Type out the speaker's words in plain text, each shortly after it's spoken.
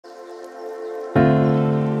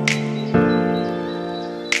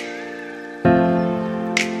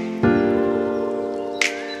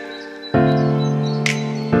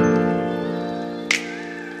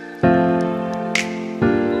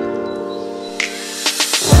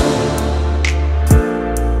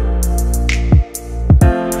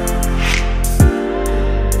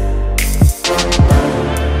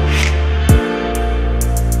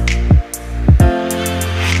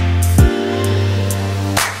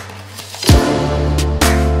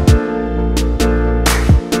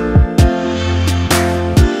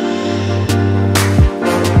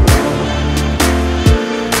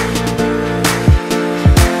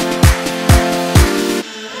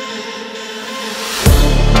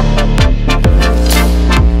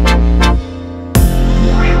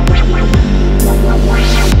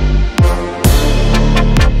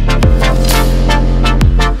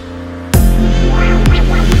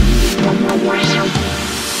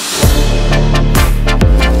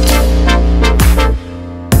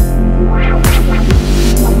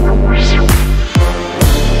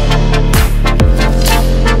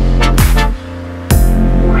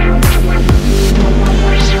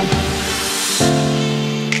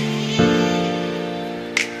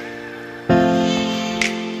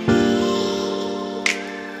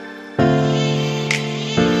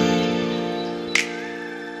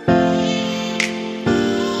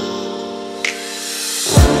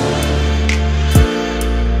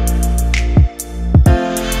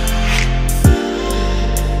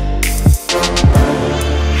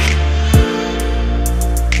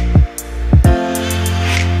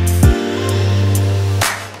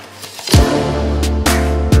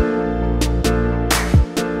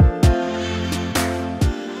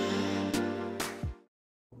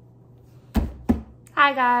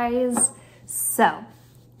Hi guys. So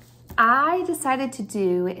I decided to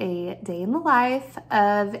do a day in the life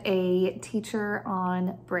of a teacher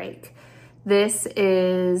on break. This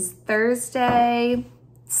is Thursday,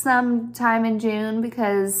 sometime in June,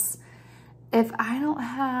 because if I don't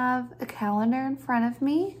have a calendar in front of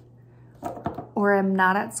me or I'm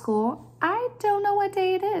not at school, I don't know what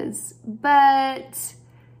day it is. But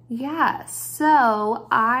yeah, so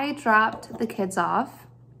I dropped the kids off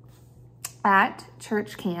at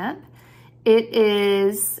church camp. It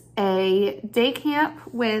is a day camp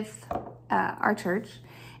with our church,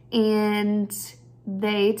 and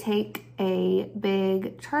they take a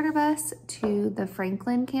big charter bus to the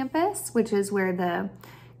Franklin campus, which is where the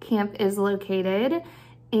camp is located,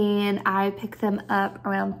 and I pick them up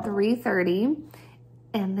around 3:30,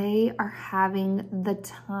 and they are having the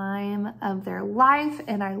time of their life,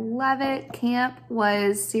 and I love it. Camp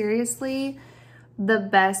was seriously the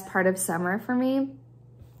best part of summer for me.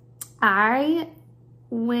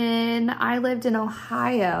 When I lived in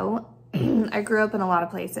Ohio, I grew up in a lot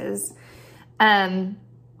of places.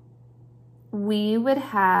 We would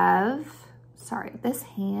have, sorry, this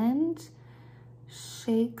hand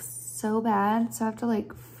shakes so bad, so I have to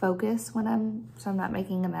like focus when so I'm not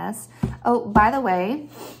making a mess. Oh, by the way,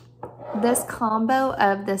 this combo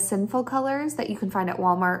of the Sinful colors that you can find at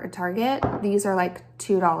Walmart or Target, these are like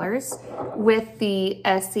 $2, with the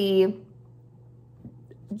Essie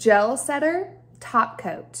gel setter top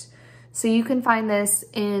coat. So you can find this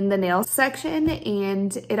in the nail section,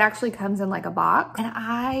 and it actually comes in like a box. And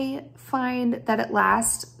I find that it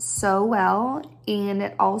lasts so well, and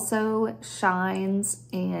it also shines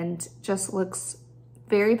and just looks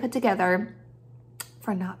very put together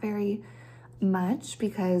for not very much,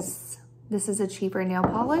 because this is a cheaper nail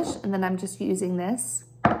polish, and then I'm just using this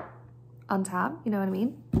on top, you know what I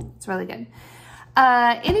mean? It's really good.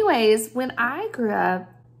 Anyways, when I grew up,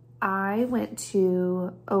 I went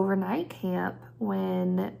to overnight camp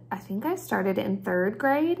when I think I started in 3rd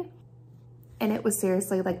grade, and it was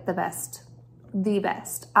seriously like the best.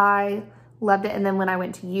 I loved it. And then when I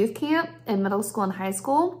went to youth camp in middle school and high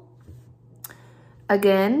school,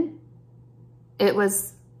 again, it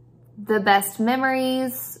was the best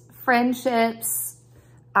memories, friendships.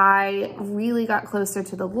 I really got closer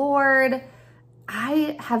to the Lord.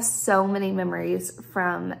 I have so many memories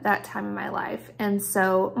from that time in my life. And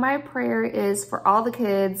so my prayer is for all the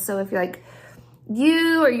kids. So if you're like,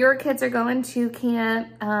 you or your kids are going to camp,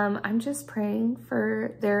 I'm just praying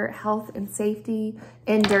for their health and safety,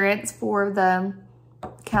 endurance for the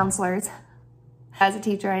counselors. As a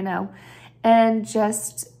teacher, I know, and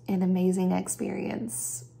just an amazing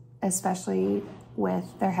experience, especially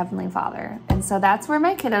with their Heavenly Father. And so that's where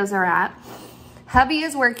my kiddos are at. Hubby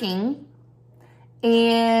is working,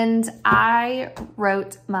 and I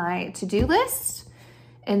wrote my to-do list.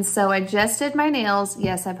 And so I just did my nails.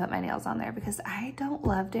 Yes, I put my nails on there because I don't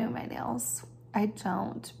love doing my nails. I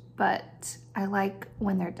don't, but I like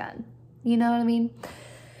when they're done. You know what I mean?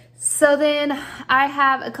 So then I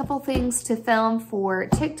have a couple things to film for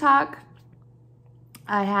TikTok.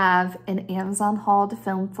 I have an Amazon haul to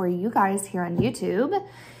film for you guys here on YouTube.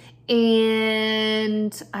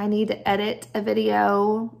 And I need to edit a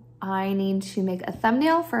video. I need to make a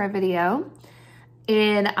thumbnail for a video.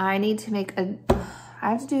 And I need to make I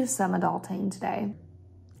have to do some adulting today.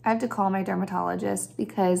 I have to call my dermatologist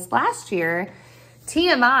because last year,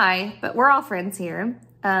 TMI, but we're all friends here,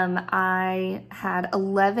 I had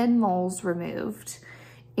 11 moles removed,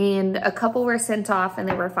 and a couple were sent off and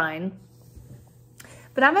they were fine.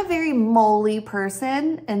 But I'm a very moly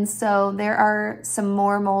person, and so there are some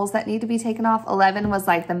more moles that need to be taken off. 11 was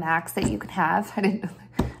like the max that you could have. I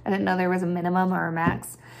didn't know there was a minimum or a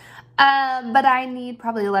max. But I need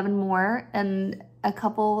probably 11 more, and a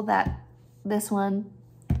couple this one,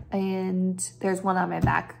 and there's one on my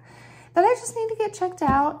back that I just need to get checked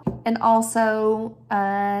out, and also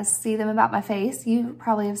see them about my face. You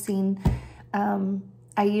probably have seen,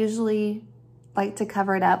 I usually like to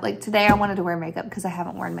cover it up. Like today I wanted to wear makeup because I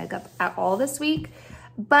haven't worn makeup at all this week,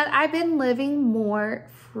 but I've been living more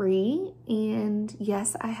free, and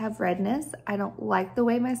yes, I have redness. I don't like the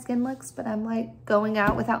way my skin looks, but I'm like going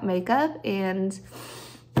out without makeup and,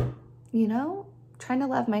 you know, trying to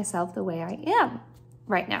love myself the way I am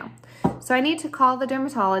right now. So I need to call the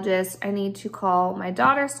dermatologist. I need to call my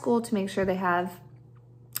daughter's school to make sure they have,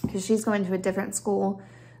 because she's going to a different school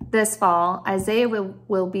this fall. Isaiah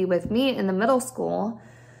will be with me in the middle school.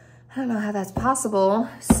 I don't know how that's possible.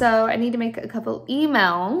 So I need to make a couple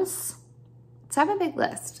emails. So I have a big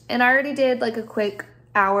list, and I already did like a quick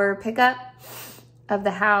hour pickup of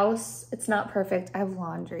the house. It's not perfect. I have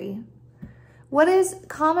laundry.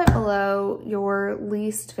 Comment below your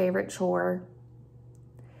least favorite chore.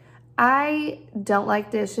 I don't like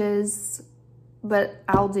dishes, but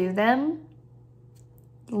I'll do them.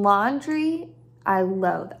 Laundry, I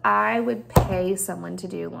loathe. I would pay someone to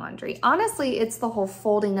do laundry. Honestly, it's the whole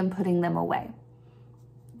folding and putting them away.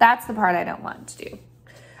 That's the part I don't want to do.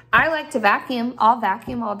 I like to vacuum. I'll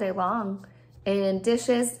vacuum all day long. And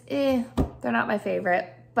dishes, they're not my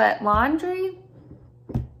favorite. But laundry,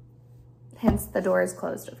 hence the door is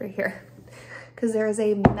closed over here. Because there is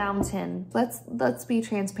a mountain. Let's be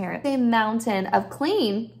transparent. A mountain of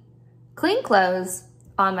clean clothes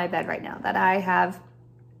on my bed right now that I have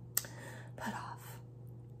put off.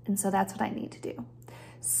 And so that's what I need to do.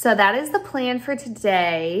 So that is the plan for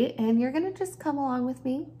today. And you're gonna just come along with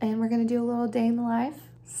me and we're gonna do a little day in the life.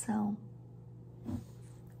 So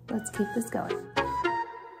let's keep this going.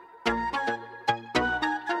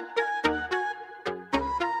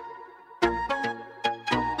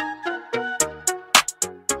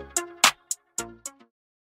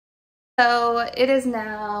 So it is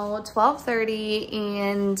now 12:30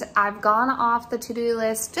 and I've gone off the to-do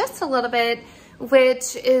list just a little bit,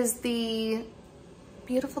 which is the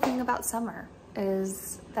beautiful thing about summer,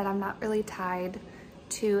 is that I'm not really tied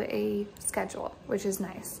to a schedule, which is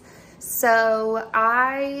nice. So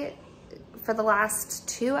for the last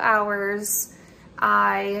 2 hours,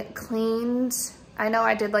 I cleaned. I know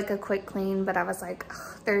I did like a quick clean, but I was like,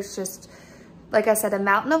 ugh, there's just, like I said, a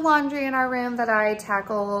mountain of laundry in our room that I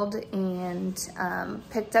tackled and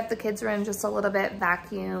picked up the kids' room just a little bit,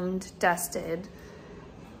 vacuumed, dusted,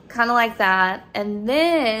 kind of like that. And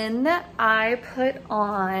then I put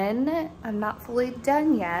on, I'm not fully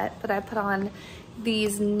done yet, but I put on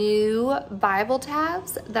these new Bible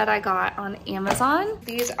tabs that I got on Amazon.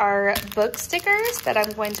 These are book stickers that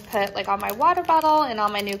I'm going to put like on my water bottle and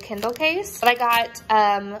on my new Kindle case. But I got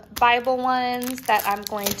Bible ones that I'm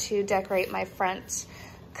going to decorate my front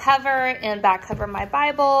cover and back cover of my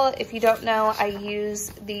Bible. If you don't know, I use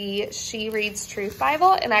the She Reads Truth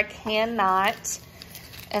Bible, and I cannot,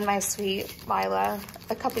 and my sweet Lila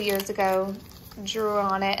a couple years ago drew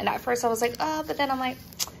on it. And at first I was like, oh, but then I'm like,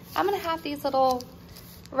 I'm gonna have these little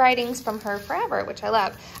writings from her forever, which I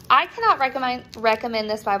love. I cannot recommend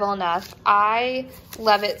this Bible enough. I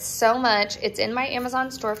love it so much. It's in my Amazon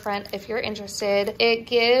storefront if you're interested. It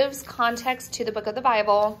gives context to the book of the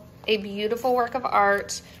Bible, a beautiful work of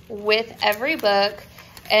art with every book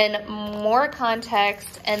and more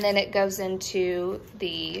context, and then it goes into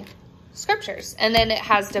the scriptures, and then it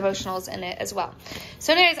has devotionals in it as well.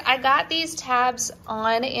 So anyways, I got these tabs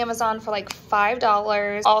on Amazon for like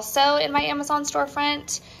 $5, also in my Amazon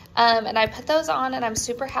storefront, and I put those on and I'm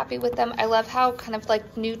super happy with them. I love how kind of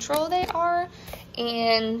like neutral they are,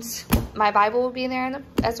 and my Bible will be there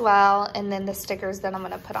as well, and then the stickers that I'm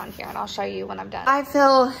going to put on here, and I'll show you when I'm done. I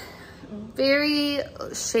feel very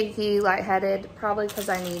shaky, lightheaded, probably because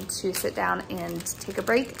I need to sit down and take a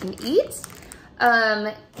break and eat.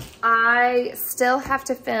 I still have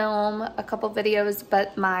to film a couple videos,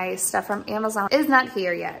 but my stuff from Amazon is not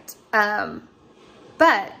here yet.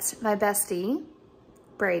 But my bestie,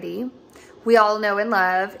 Brady, we all know and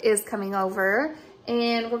love, is coming over,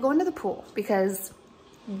 and we're going to the pool because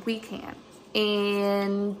we can.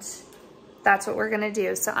 And that's what we're gonna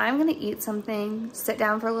do. So I'm gonna eat something, sit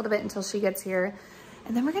down for a little bit until she gets here,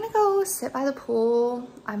 and then we're gonna go sit by the pool.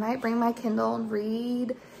 I might bring my Kindle and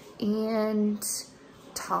read and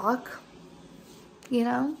talk, you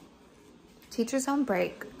know, teacher's on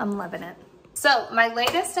break. I'm loving it. So my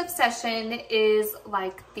latest obsession is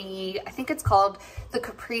like I think it's called the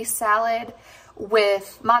caprese salad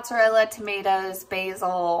with mozzarella, tomatoes,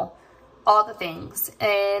 basil, all the things.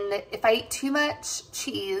 And if I eat too much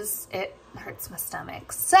cheese, it hurts my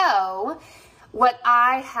stomach. So what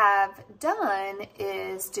I have done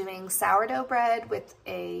is doing sourdough bread with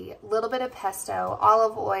a little bit of pesto,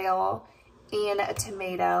 olive oil, and a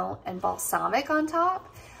tomato and balsamic on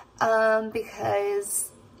top,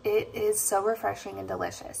 because it is so refreshing and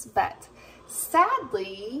delicious. But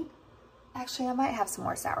sadly, actually I might have some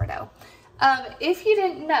more sourdough. If you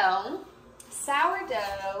didn't know,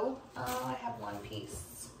 sourdough, I have one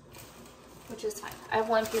piece, which is fine. I have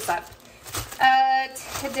one piece left.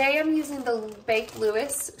 Today I'm using the Bake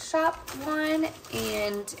Lewis shop one,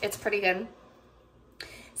 and it's pretty good.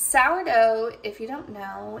 Sourdough, if you don't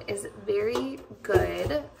know, is very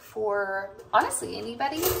good for honestly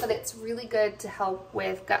anybody, but it's really good to help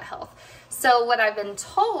with gut health. So what I've been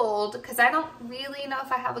told, because I don't really know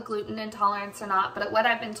if I have a gluten intolerance or not, but what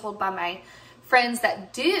I've been told by my friends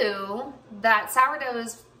that do, that sourdough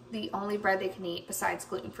is the only bread they can eat besides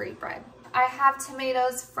gluten-free bread. I have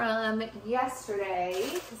tomatoes from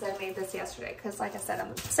yesterday because I made this yesterday because like I said,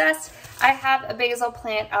 I'm obsessed. I have a basil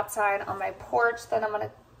plant outside on my porch that I'm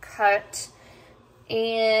gonna cut,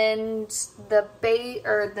 and the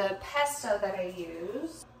pesto that I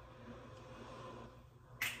use.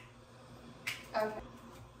 Okay.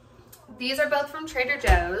 These are both from Trader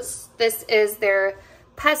Joe's. This is their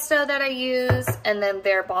pesto that I use, and then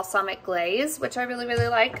their balsamic glaze, which I really, really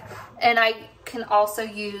like. And I can also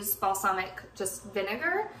use balsamic just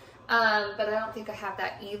vinegar, but I don't think I have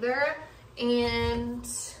that either. And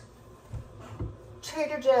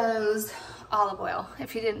Trader Joe's olive oil.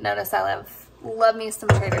 If you didn't notice, I love me some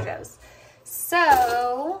Trader Joe's.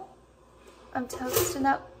 So I'm toasting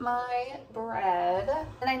up my bread,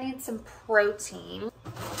 and I need some protein.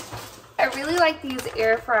 I really like these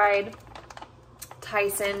air fried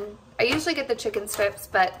Tyson. I usually get the chicken strips,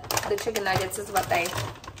 but the chicken nuggets is what they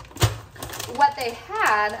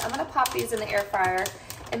had. I'm gonna pop these in the air fryer,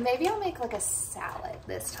 and maybe I'll make like a salad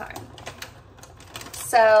this time.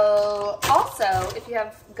 So also, if you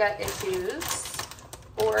have gut issues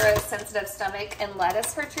or a sensitive stomach and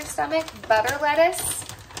lettuce hurts your stomach, butter lettuce,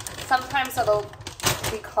 sometimes it'll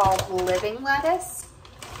be called living lettuce.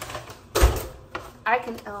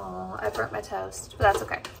 Oh, I burnt my toast, but that's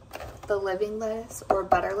okay. The living lettuce or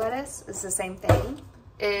butter lettuce is the same thing,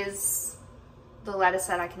 is the lettuce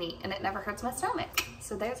that I can eat, and it never hurts my stomach.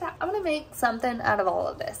 So there's that. I'm gonna make something out of all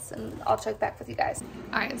of this, and I'll check back with you guys.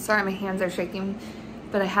 All right, sorry my hands are shaking,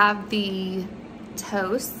 but I have the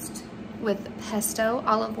toast with pesto,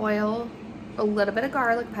 olive oil, a little bit of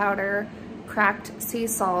garlic powder, cracked sea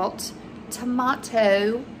salt,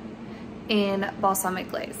 tomato, and balsamic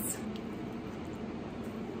glaze.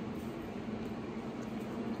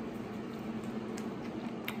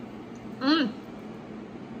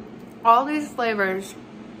 All these flavors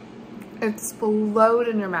explode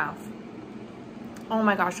in your mouth. Oh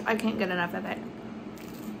my gosh, I can't get enough of it.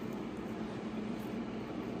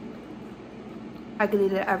 I could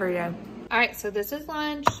eat it every day. All right, so this is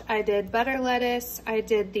lunch. I did butter lettuce. I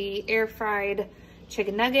did the air fried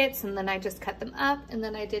chicken nuggets, and then I just cut them up. And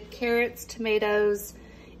then I did carrots, tomatoes,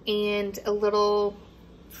 and a little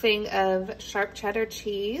thing of sharp cheddar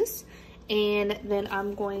cheese. And then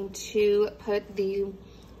I'm going to put the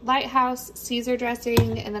Lighthouse Caesar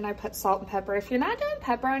dressing, and then I put salt and pepper. If you're not doing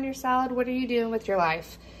pepper on your salad, what are you doing with your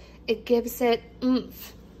life? It gives it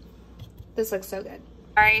oomph. This looks so good.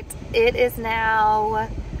 All right, it is now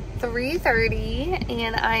 3:30,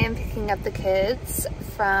 and I am picking up the kids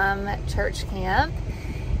from church camp,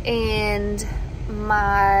 and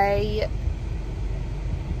my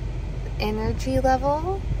energy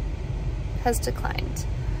level has declined.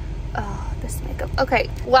 Oh, this makeup. Okay,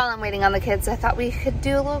 while I'm waiting on the kids, I thought we could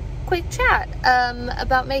do a little quick chat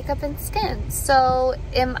about makeup and skin. So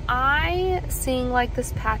am I seeing like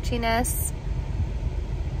this patchiness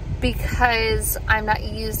because I'm not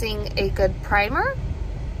using a good primer?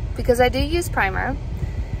 Because I do use primer.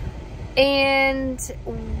 And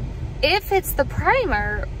if it's the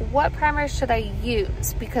primer, what primer should I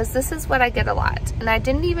use? Because this is what I get a lot. And I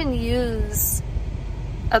didn't even use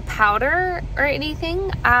a powder or anything.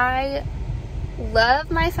 I love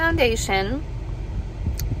my foundation.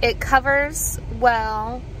 It covers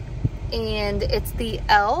well, and it's the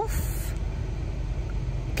e.l.f.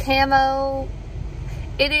 Camo.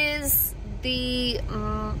 It is the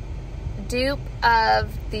dupe of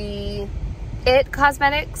the It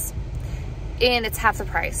Cosmetics, and it's half the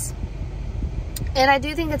price. And I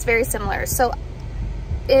do think it's very similar. So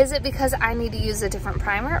is it because I need to use a different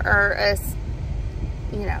primer, or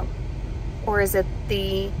or is it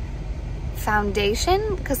the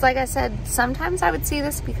foundation? Because like I said, sometimes I would see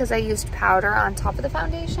this because I used powder on top of the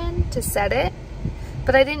foundation to set it,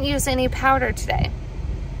 but I didn't use any powder today.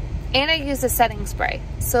 And I used a setting spray.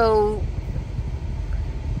 So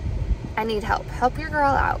I need help. Help your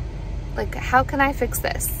girl out. Like, how can I fix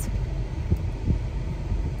this?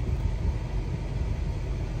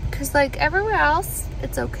 Because like everywhere else,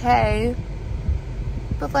 it's okay.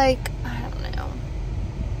 But like, I don't know.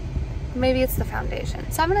 Maybe it's the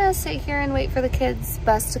foundation. So I'm gonna sit here and wait for the kids'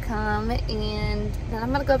 bus to come, and then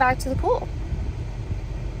I'm gonna go back to the pool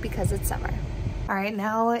because it's summer. All right,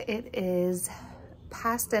 now it is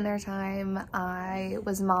past dinner time. I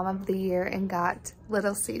was mom of the year and got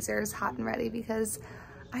Little Caesars hot and ready because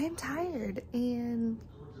I am tired and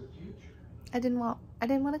I didn't want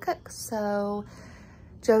to cook. So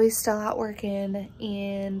Joey's still out working,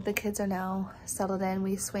 and the kids are now settled in.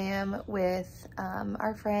 We swam with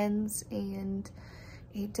our friends and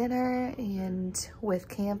ate dinner, and with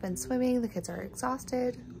camp and swimming, the kids are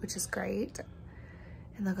exhausted, which is great.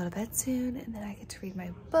 And they'll go to bed soon, and then I get to read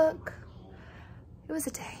my book it was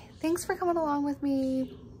a day. Thanks for coming along with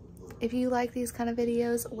me. If you like these kind of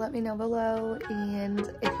videos, let me know below. And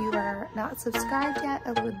if you are not subscribed yet,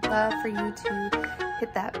 I would love for you to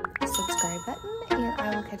hit that subscribe button. And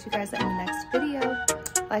I will catch you guys in the next video.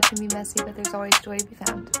 Life can be messy, but there's always joy to be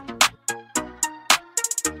found.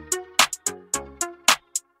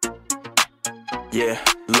 Yeah,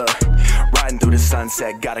 look, riding through the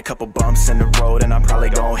sunset, got a couple bumps in the road, and I'm probably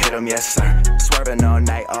gonna hit them, yes sir. Swerving all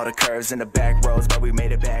night, all the curves in the back roads, but we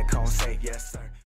made it back home safe, yes sir.